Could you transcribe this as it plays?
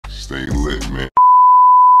stay lit, man.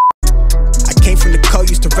 I came from the cold,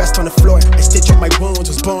 used to rest on the floor. I stitch up my wounds,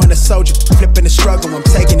 was born a soldier. Flipping the struggle, I'm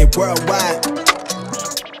taking it worldwide.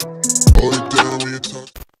 Hold it down when you talk.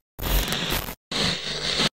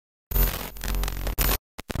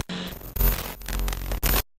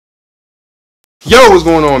 Yo, what's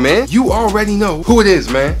going on, man? You already know who it is,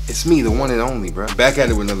 man. It's me, the one and only, bro. Back at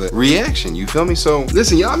it with another reaction, you feel me? So,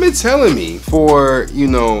 listen, y'all been telling me for,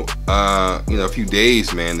 a few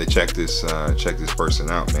days, man, to check this person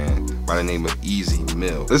out, man, by the name of Easy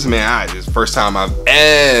Mill. Listen, man, this is the first time I've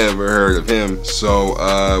ever heard of him.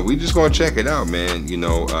 So, we just gonna check it out, man.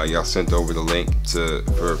 Y'all sent over the link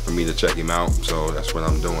for me to check him out. So, that's what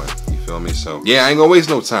I'm doing. You feel me? So, yeah, I ain't gonna waste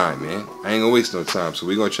no time, man. I ain't gonna waste no time. So,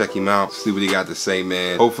 we gonna check him out, see what he got to say,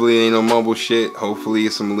 man. Hopefully it ain't no mumble shit. Hopefully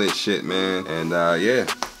it's some lit shit, man. And yeah,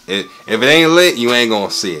 if it ain't lit, you ain't gonna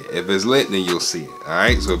see it. If it's lit, then you'll see it.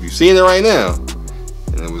 Alright, so if you're seeing it right now,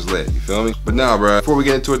 then it was lit, you feel me? But now, bro, before we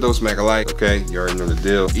get into it though, smack a like, okay? You already know the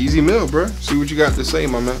deal. Easy Mill, bro. See what you got to say,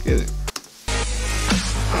 my man. Get it.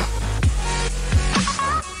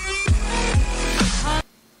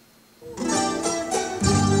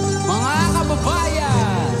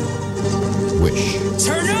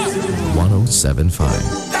 Turn up 1075.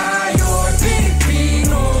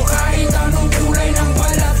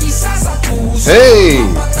 Hey!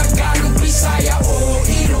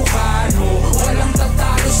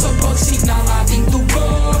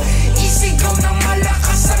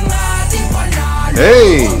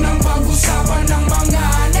 Hey!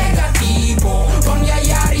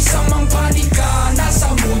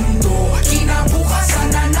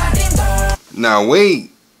 Now wait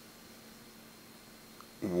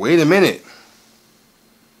a minute.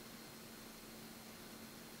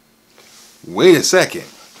 Wait a second.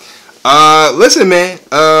 Listen, man.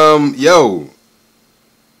 Yo,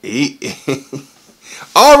 he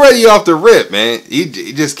already off the rip, man. He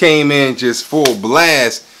just came in just full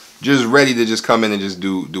blast, just ready to just come in and just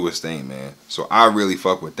do his thing, man. So I really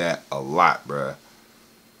fuck with that a lot, bruh.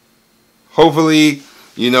 Hopefully,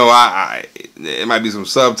 it might be some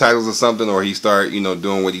subtitles or something, or he start,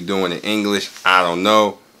 doing what he doing in English. I don't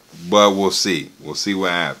know. But we'll see. We'll see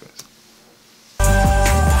what happens.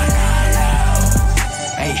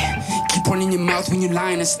 Hey, keep one in your mouth when you're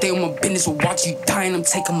lying and stay on my business. We'll watch you dying. I'm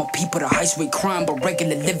taking my people to highest rate crime, but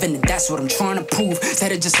regular living, and that's what I'm trying to prove.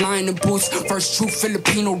 Instead of just lying in boots. First true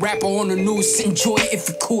Filipino rapper on the news. Enjoy it if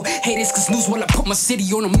you're cool. Haters cause news while I put my city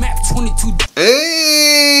on the map. 22.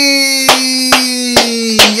 Hey,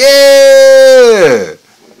 yeah,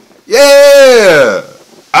 yeah.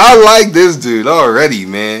 I like this dude already,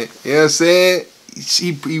 man. You know what I'm saying?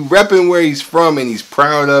 He repping where he's from and he's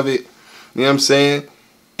proud of it. You know what I'm saying?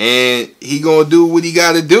 And he gonna do what he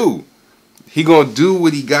gotta do. He gonna do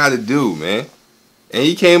what he gotta do, man. And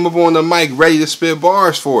he came up on the mic ready to spit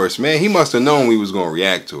bars for us, man. He must have known we was gonna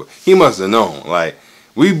react to it. He must have known. Like,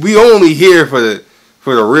 we only here for the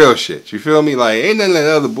real shit. You feel me? Like, ain't none of that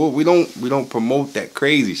other bull. We don't promote that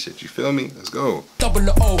crazy shit. You feel me? Let's go. Double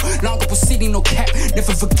O, long up city, no cap.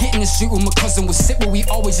 Never forgetting the street where my cousin would sit, where we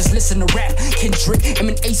always just listen to rap. Kendrick,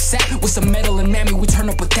 ASAP with some metal and mammy, we turn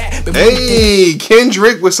up with that. But hey,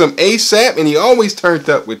 Kendrick with some ASAP, and he always turned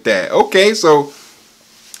up with that. Okay, so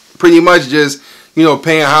pretty much just,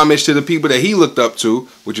 paying homage to the people that he looked up to,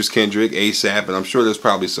 which is Kendrick, ASAP, and I'm sure there's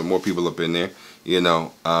probably some more people up in there,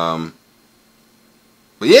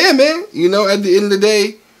 But yeah, man, at the end of the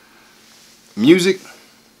day, music,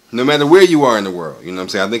 no matter where you are in the world, you know what I'm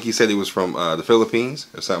saying? I think he said he was from the Philippines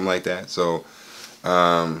or something like that. So,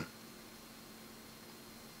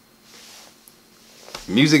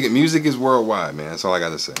 music is worldwide, man. That's all I got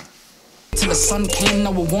to say. Till the sun came,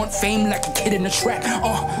 now I want fame like a kid in a trap.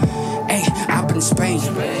 Hey, I've been in Spain,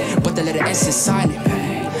 but the letter S is silent.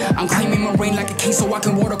 I'm claiming my reign like a king so I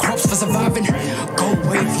can water crops for surviving. Go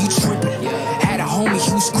wave, you tripping. Had a homie,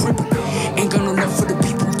 he was crippin'. Ain't got no love for the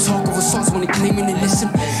people who talk over songs when they claiming and listen.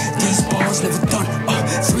 These bars never done.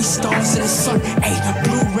 3 stars in the sun. Hey,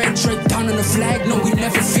 blue, red, Drake down on the flag. No, we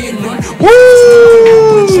never fear none.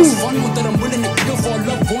 Woo! Just fun with that I'm willing to kill for a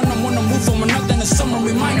loved one. I wanna move from another in the summer,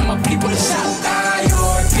 reminding my people to shout.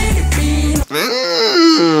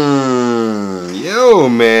 Yo,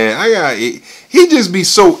 man, he just be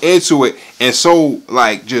so into it and so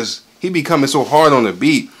like he be coming so hard on the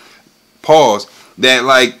beat, pause, that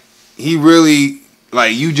like he really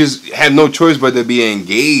like you just have no choice but to be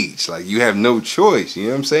engaged. Like you have no choice, you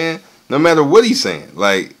know what I'm saying? No matter what he's saying.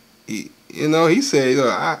 Like he said,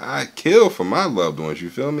 I kill for my loved ones, you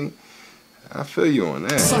feel me? I feel you on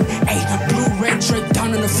that. Hey, blue, red, Drake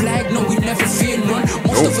down on the flag. No, we never fear none.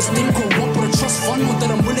 Most of us didn't grow up with a trust fund. One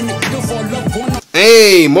that I'm willing to kill for a loved one.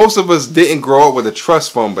 Hey, most of us didn't grow up with a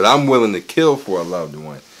trust fund, but I'm willing to kill for a loved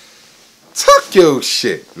one. Tuck your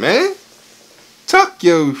shit, man. Tuck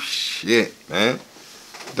your shit, man.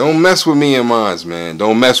 Don't mess with me and mines, man.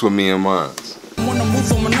 Don't mess with me and mines. Wanna move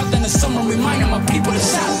from nothing to summer, reminding my people to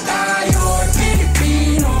shout tayo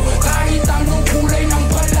Pilipino. Kahit anong kulay ng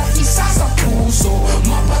balat, isa sa puso.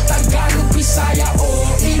 Mapatagalog, Bisaya o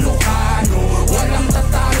Ilocano. Walang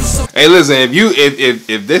tatalo sa... Hey, listen,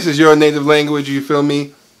 if this is your native language, you feel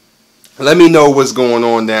me? Let me know what's going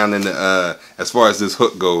on down in the as far as this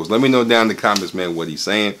hook goes. Let me know down in the comments, man, what he's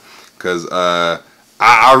saying, cause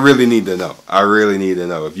I really need to know. I really need to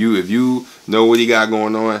know. If you know what he got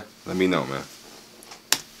going on, let me know, man.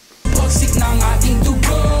 Pagsik ng ating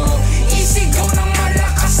dugo, isigaw ng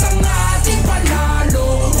malakas ang ating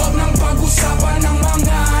panalo. Huwag nang pag-usapan ng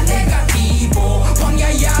mga negatibo.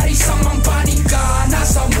 Pangyayari sa mga panikana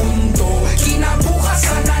sa mundo.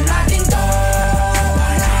 Kinabukasan na natin to.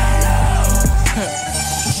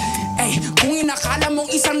 Ay, kung inakala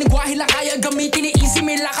mong isang lingwahe lang kaya gamitin ni Easy,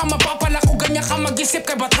 may laka mapapala ko ganyan ka mag-isip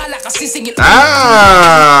kay bathala kasi singit.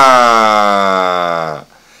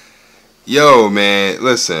 Yo, man,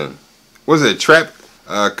 listen. What's it? Trap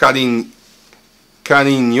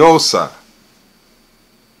cariñosa.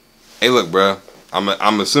 Hey, look, bro.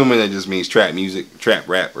 I'm assuming that just means trap music, trap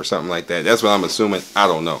rap, or something like that. That's what I'm assuming. I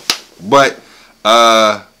don't know. But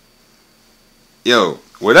yo,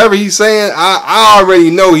 whatever he's saying, I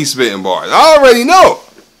already know he's spitting bars. I already know.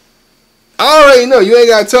 You ain't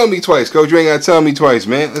gotta tell me twice, coach. You ain't gotta tell me twice,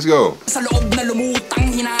 man. Let's go. Sa loob na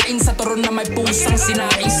lumutang hinain sa turon na may pusang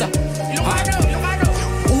sinain sa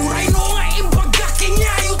uray no nga imbaga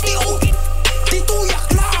kinyayo tiyo tituyak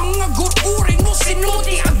lang nga uray mo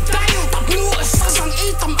sinuti agdayo tatlo asasang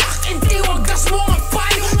itam akin tiwagas mo nga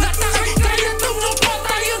payo natakay kaya tumong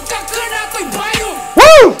patayod ka kanatoy bayo.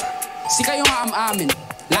 Woo! Si kayo nga am-amin,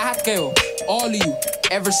 lahat kayo, all of you.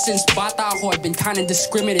 Ever since bata ako, I've been kind of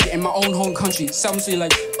discriminated in my own home country. Some say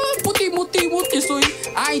like, puti-muti-muti soy.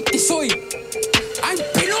 Ay, tisoy. I'm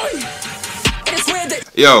Pinoy. And it's weird that...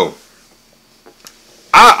 Yo,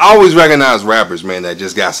 I always recognize rappers, man, that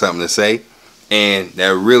just got something to say and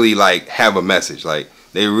that really like have a message. Like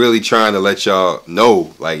they really trying to let y'all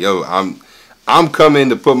know, like, yo, I'm coming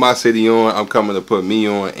to put my city on. I'm coming to put me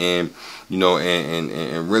on, and you know,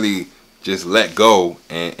 and really just let go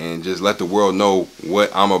and just let the world know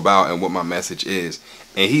what I'm about and what my message is.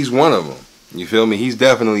 And he's one of them. You feel me? He's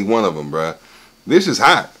definitely one of them, bruh. This is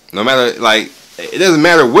hot. No matter, like, it doesn't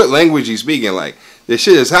matter what language you're speaking. Like, this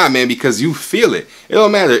shit is hot, man, because you feel it. It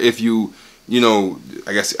don't matter if you know,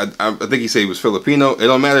 I guess, I think he said he was Filipino. It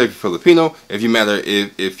don't matter if you're Filipino. If you matter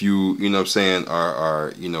if you know what I'm saying,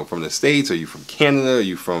 are you know, from the States, or you from Canada, or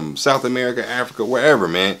you from South America, Africa, wherever,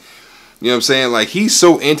 man. You know what I'm saying? Like, he's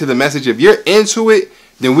so into the message. If you're into it,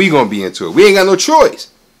 then we gonna be into it. We ain't got no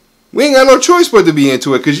choice. We ain't got no choice but to be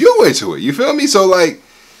into it, because you into it. You feel me? So, like,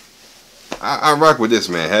 I rock with this,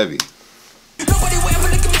 man, heavy. Nobody will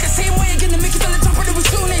ever look at me the same way again. Make it on the top of the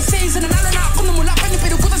soon they say and another na ako mula pa ni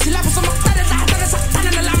pero kuta sila sa maktada lahat na sa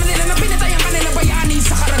tanan na lamang nila na pinatay ang kanila bayani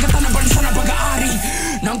sa karagatan ng bansa na pag-aari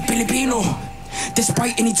ng Pilipino.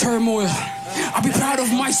 Despite any turmoil, I'll be proud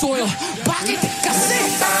of my soil. Bakit? Kasi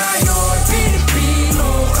tayo Pilipino.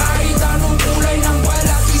 Kahit anong kulay ng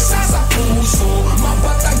balat, isa sa puso.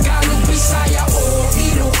 Mapatagalog, Bisaya o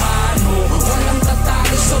Ilocano. Walang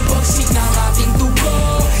tatalo sa bagsik ng ating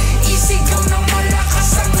dugo. Isigaw ng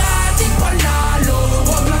malakas ang ating panalo.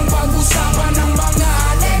 Huwag nang pag-usapan ng mga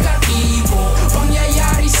negatibo.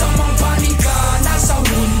 Pangyayari sa mga panikana sa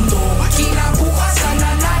mundo. Kinabukasan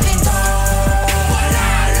na natin to.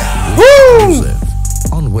 Woo!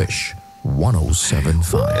 On Wish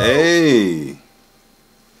 107.5. Hey.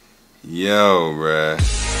 Yo, bruh.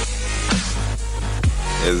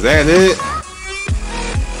 Is that it?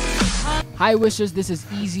 Hi Wishers, this is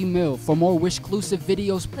Easy Mill. For more Wish-clusive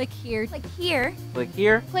videos, Click here. Click here. Click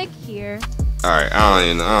here. Click here. Alright,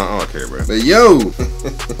 I don't care, bro. But yo,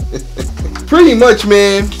 pretty much,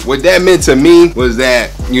 man, what that meant to me was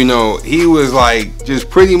that, you know, he was like just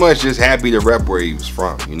pretty much just happy to rep where he was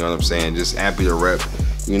from. You know what I'm saying? Just happy to rep,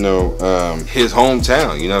 you know, his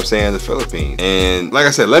hometown, you know what I'm saying, the Philippines. And like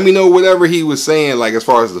I said, let me know whatever he was saying, like as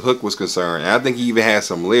far as the hook was concerned. And I think he even had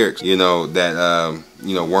some lyrics, you know, that,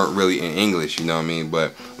 you know, weren't really in English, you know what I mean?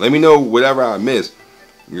 But let me know whatever I missed.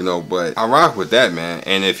 You know, but I rock with that, man.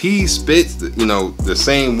 And if he spits, you know, the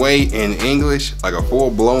same way in English, like a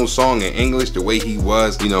full-blown song in English, the way he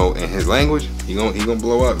was, you know, in his language, he gonna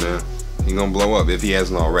blow up, man. He gonna blow up if he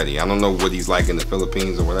hasn't already. I don't know what he's like in the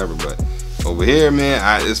Philippines or whatever, but over here,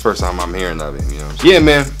 man, this first time I'm hearing of it, you know. Yeah,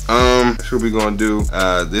 man. That's what we gonna do.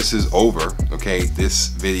 This is over. Okay, this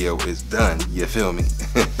video is done. You feel me?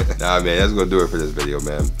 Nah, man, that's gonna do it for this video,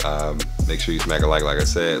 man. Make sure you smack a like I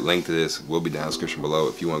said. Link to this will be down in the description below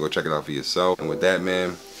if you want to go check it out for yourself. And with that,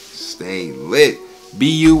 man, stay lit, be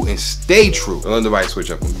you, and stay true. Don't let the right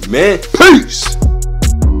switch up on me, man. Peace.